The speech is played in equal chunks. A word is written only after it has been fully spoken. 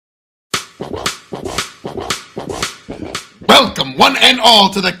Welcome, one and all,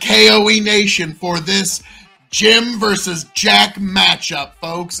 to the K.O.E. Nation for this Jim versus Jack matchup,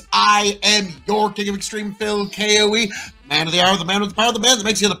 folks. I am your King of Extreme Phil, K.O.E., man of the hour, the man with the power, the man that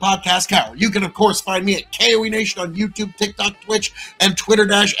makes you the podcast cower. You can, of course, find me at K.O.E. Nation on YouTube, TikTok, Twitch, and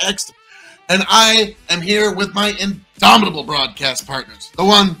Twitter-X. And I am here with my indomitable broadcast partners. The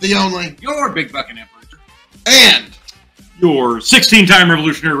one, the only, your big bucking emperor. And your 16-time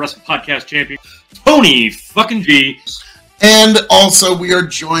Revolutionary Wrestling Podcast champion, Tony fucking G. And also, we are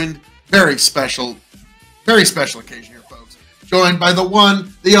joined, very special occasion here, folks. Joined by the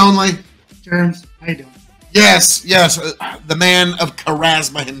one, the only, Germs, how you doing? Yes, the man of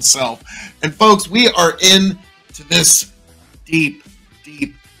charisma himself. And folks, we are into this deep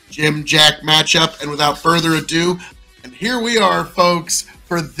Jim Jack matchup. And without further ado, and here we are, folks,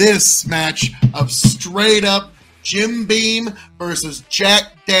 for this match of straight up Jim Beam versus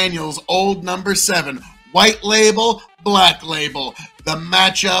Jack Daniels, old number 7. White label, black label. The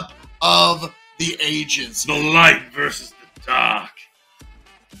matchup of the ages. The light versus the dark.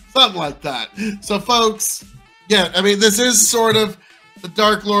 Something like that. So, folks, yeah, I mean, this is sort of the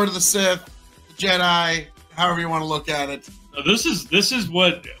Dark Lord of the Sith, the Jedi, however you want to look at it. This is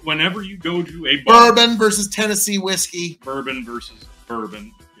what, whenever you go to a bar, Bourbon versus Tennessee whiskey. Bourbon versus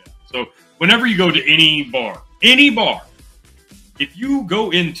bourbon. Yeah. So, whenever you go to any bar, if you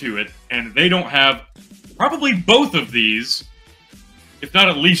go into it and they don't have probably both of these, if not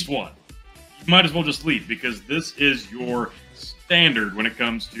at least one, you might as well just leave, because this is your standard when it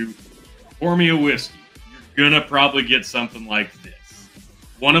comes to pour me a whiskey. You're gonna probably get something like this.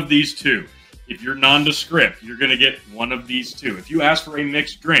 One of these two. If you're nondescript, you're gonna get one of these two. If you ask for a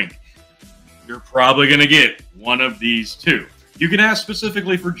mixed drink, you're probably gonna get one of these two. You can ask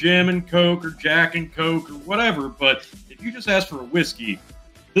specifically for Jim and Coke or Jack and Coke or whatever, but if you just ask for a whiskey,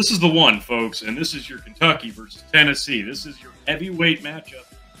 this is the one, folks, and this is your Kentucky versus Tennessee. This is your heavyweight matchup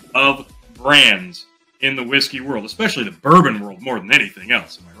of brands in the whiskey world, especially the bourbon world more than anything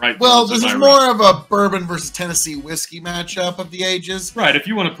else. Am I right? Well, this is more of a bourbon versus Tennessee whiskey matchup of the ages. Right, if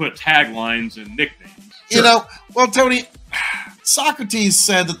you want to put taglines and nicknames. Sure. You know, well, Tony, Socrates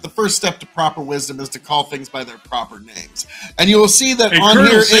said that the first step to proper wisdom is to call things by their proper names. And you will see that and on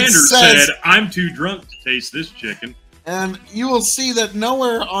Colonel here Sanders it says, said, I'm too drunk to taste this chicken. And you will see that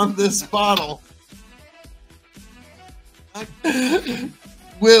nowhere on this bottle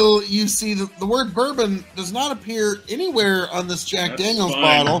will you see that the word bourbon does not appear anywhere on this Jack Daniels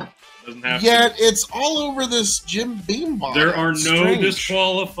bottle. Doesn't have yet to. It's all over this Jim Beam bottle. There are no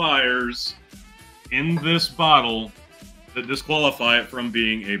disqualifiers in this bottle that disqualify it from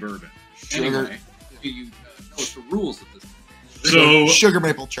being a bourbon. Sugar. Anyway, you know the rules of this. So sugar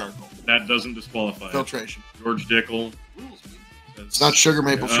maple charcoal. That doesn't disqualify it. Filtration. George Dickel. It's not sugar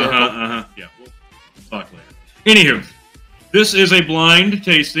maple charcoal. Yeah, we'll talk later. Anywho, this is a blind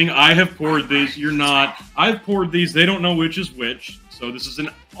tasting. I have poured these. You're not. I've poured these. They don't know which is which. So this is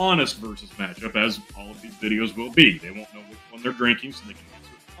an honest versus matchup, as all of these videos will be. They won't know which one they're drinking, so they can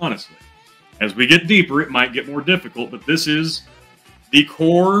answer it honestly. As we get deeper, it might get more difficult, but this is the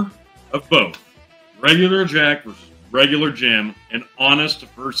core of both. Regular Jack versus regular Jim. An honest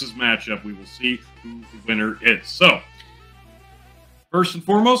versus matchup. We will see who the winner is. So, first and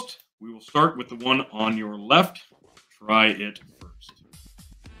foremost, we will start with the one on your left. Try it first.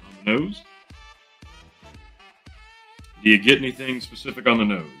 On the nose. Do you get anything specific on the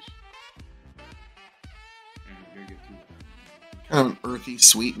nose? Kind of an earthy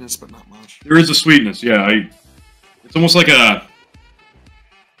sweetness, but not much. There is a sweetness, yeah. It's almost like a...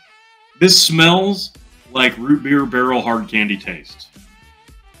 This smells like root beer barrel hard candy taste.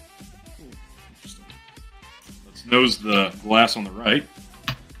 Let's nose the glass on the right.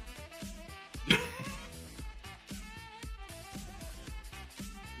 It's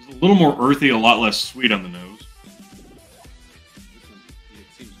a little more earthy, a lot less sweet on the nose. It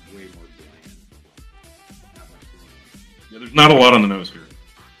seems way more bland. Yeah, there's not a lot on the nose here.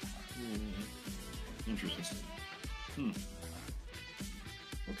 Interesting.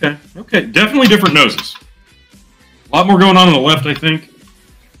 Okay. Definitely different noses. A lot more going on the left, I think.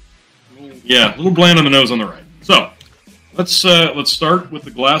 Yeah, a little bland on the nose on the right. So, let's start with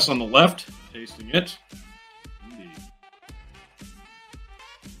the glass on the left. Tasting it. Indeed.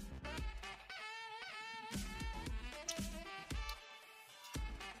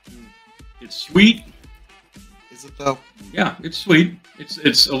 It's sweet. Is it though? Yeah, it's sweet.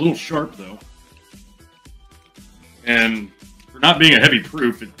 It's a little sharp though. And for not being a heavy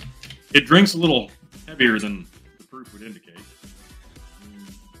proof, it drinks a little heavier than the proof would indicate.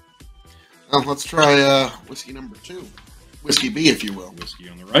 Well, let's try whiskey number 2. Whiskey B, if you will. Whiskey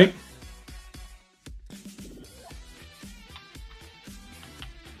on the right.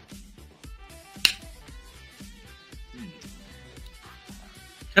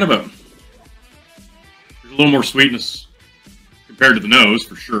 kind of there's a little more sweetness compared to the nose,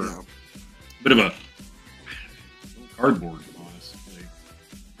 for sure. Yeah. Bit of a little cardboard, honestly,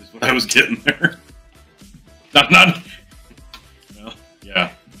 is what I was getting there. Not. Well,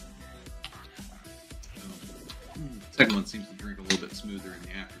 yeah. Second one seems to drink a little bit smoother in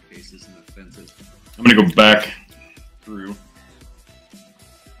the aftertaste, isn't offensive. I'm gonna go back through.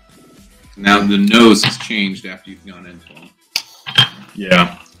 Now the nose has changed after you've gone into them.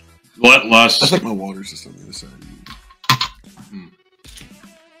 Yeah. Let I less. think my water's just on the other side.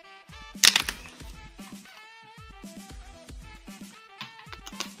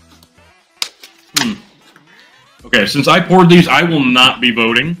 Okay, since I poured these, I will not be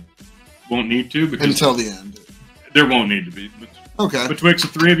voting. Won't need to because Until the end. there won't need to be. Okay. Betwixt the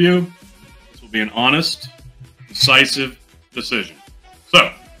three of you, this will be an honest, decisive decision.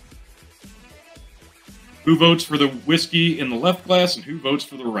 So, who votes for the whiskey in the left glass and who votes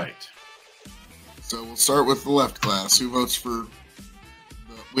for the right? So we'll start with the left class. Who votes for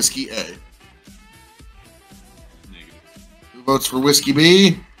the whiskey A? Negative. Who votes for whiskey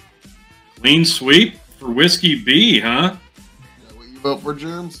B? Clean sweep for whiskey B, huh? Is that what you vote for,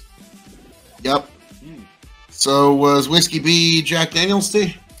 Germs? Yep. So was whiskey B Jack Daniels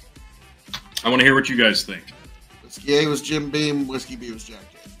tea? I want to hear what you guys think. Whiskey A was Jim Beam. Whiskey B was Jack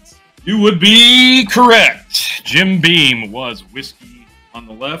Daniels. You would be correct. Jim Beam was whiskey on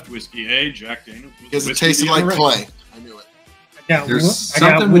the left, whiskey A. Jack Daniels was Because it whiskey tasted B on like the right. clay. I knew it. There's I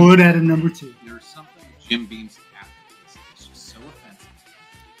got something with- wood at a number 2. There's something with Jim Beam's aftertaste. It's just so offensive.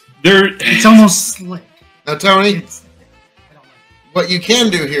 There, It's almost slick. Now, Tony, I don't like it. what you can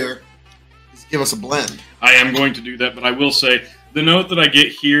do here is give us a blend. I am going to do that, but I will say the note that I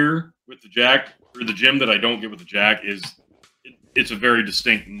get here with the Jack, or the Jim that I don't get with the Jack, is it's a very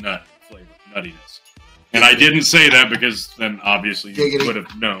distinct nut flavor, nuttiness. And I didn't say that because then obviously you Giggity. would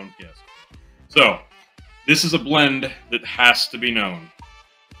have known. Yes. So this is a blend that has to be known.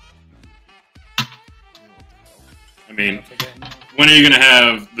 I mean, when are you going to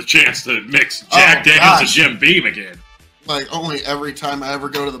have the chance to mix Jack Daniels and gosh. Jim Beam again? Like, only every time I ever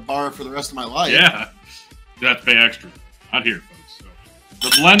go to the bar for the rest of my life. Yeah. You have to pay extra. Not here, folks. So,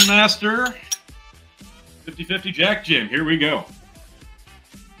 the Blend Master, 50-50 Jack Jim. Here we go.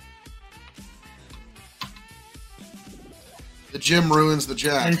 The Jim ruins the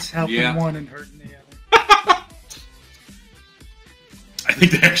Jack. It's helping Yeah. one and hurting the other. I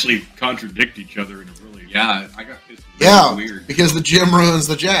think they actually contradict each other in a really... Yeah, I got this Yeah, weird. because the Jim ruins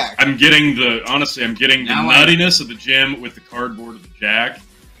the Jack. I'm getting the... Honestly, I'm getting the Now nuttiness of the Jim with the cardboard of the Jack.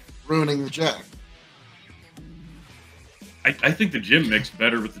 Ruining the Jack. I think the Jim mixed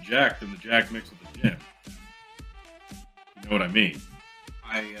better with the Jack than the Jack mixed with the Jim. You know what I mean?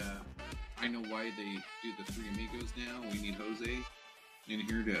 I know why they do the Three Amigos now. We need Jose in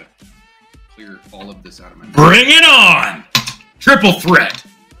here to clear all of this out of my mouth. Bring it on! Triple threat!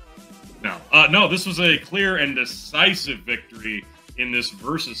 No, this was a clear and decisive victory in this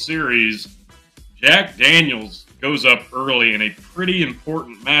Versus series. Jack Daniels goes up early in a pretty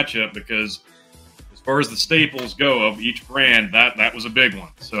important matchup because as far as the staples go of each brand, that was a big one.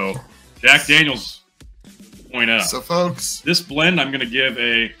 So Jack Daniels point out. So, folks, This blend I'm going to give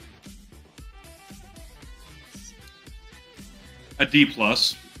a D+.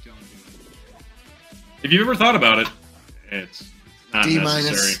 If you've ever thought about it, it's not D-.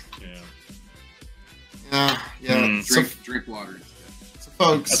 necessary. Yeah. yeah. So, Drink water.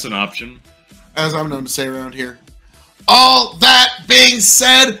 folks, That's an option. as I'm known to say around here, all that being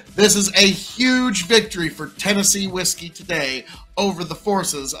said, this is a huge victory for Tennessee whiskey today over the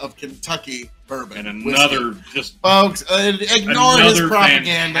forces of Kentucky bourbon. And whiskey. another just Folks, ignore his another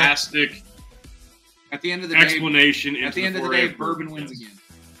propaganda. fantastic At the end of the day, explanation. at into the end of the foray day, of bourbon wins Yes. again.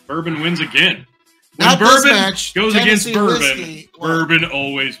 Bourbon wins again. When Not this bourbon match, goes Tennessee against bourbon, whiskey won. bourbon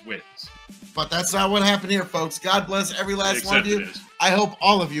always wins. But that's not what happened here, folks. God bless every last one of Except you. it is. I hope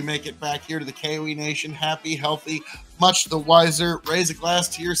all of you make it back here to the K.O.E. Nation happy, healthy, much the wiser. Raise a glass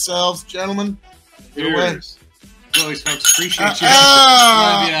to yourselves, gentlemen. Take it away. Cheers. As always, folks, appreciate you.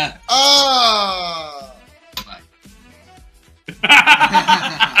 Ah! Love ya. Ah!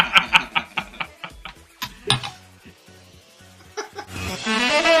 Bye.